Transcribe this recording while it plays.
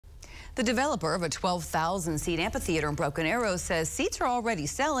The developer of a 12,000-seat amphitheater in Broken Arrow says seats are already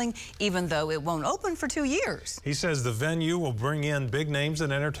selling, even though it won't open for 2 years. He says the venue will bring in big names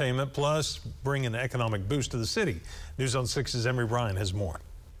in entertainment, plus bring an economic boost to the city. News on 6's Emery Bryan has more.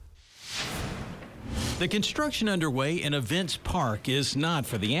 The construction underway in Events Park is not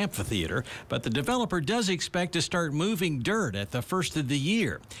for the amphitheater, but the developer does expect to start moving dirt at the first of the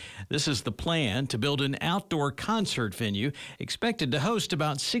year. This is the plan to build an outdoor concert venue expected to host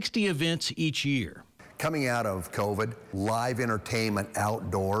about 60 events each year. Coming out of COVID, live entertainment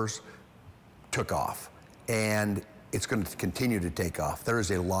outdoors took off, and it's going to continue to take off. There is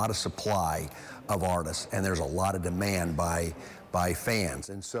a lot of supply of artists, and there's a lot of demand by fans.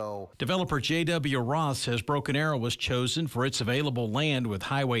 And so developer J.W. Roth says Broken Arrow was chosen for its available land with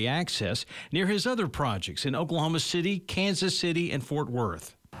highway access near his other projects in Oklahoma City, Kansas City, and Fort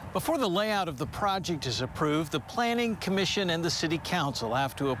Worth. Before the layout of the project is approved, the Planning Commission and the City Council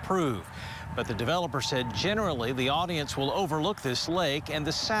have to approve. But the developer said generally the audience will overlook this lake and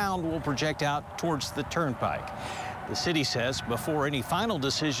the sound will project out towards the turnpike. The city says before any final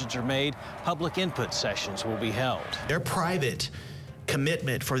decisions are made, public input sessions will be held. Their private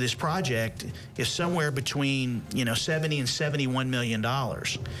commitment for this project is somewhere between, $70 and $71 million.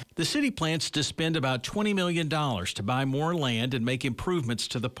 The city plans to spend about $20 million to buy more land and make improvements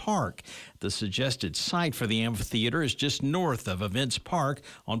to the park. The suggested site for the amphitheater is just north of Events Park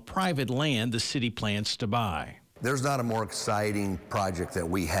on private land the city plans to buy. there's not a more exciting project that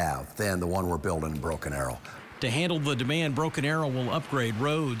we have than the one we're building in Broken Arrow. To handle the demand, Broken Arrow will upgrade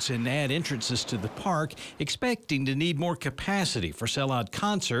roads and add entrances to the park, expecting to need more capacity for sellout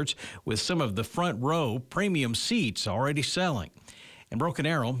concerts, with some of the front row premium seats already selling. In Broken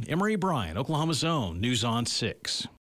Arrow, Emery Bryan, Oklahoma's own News on 6.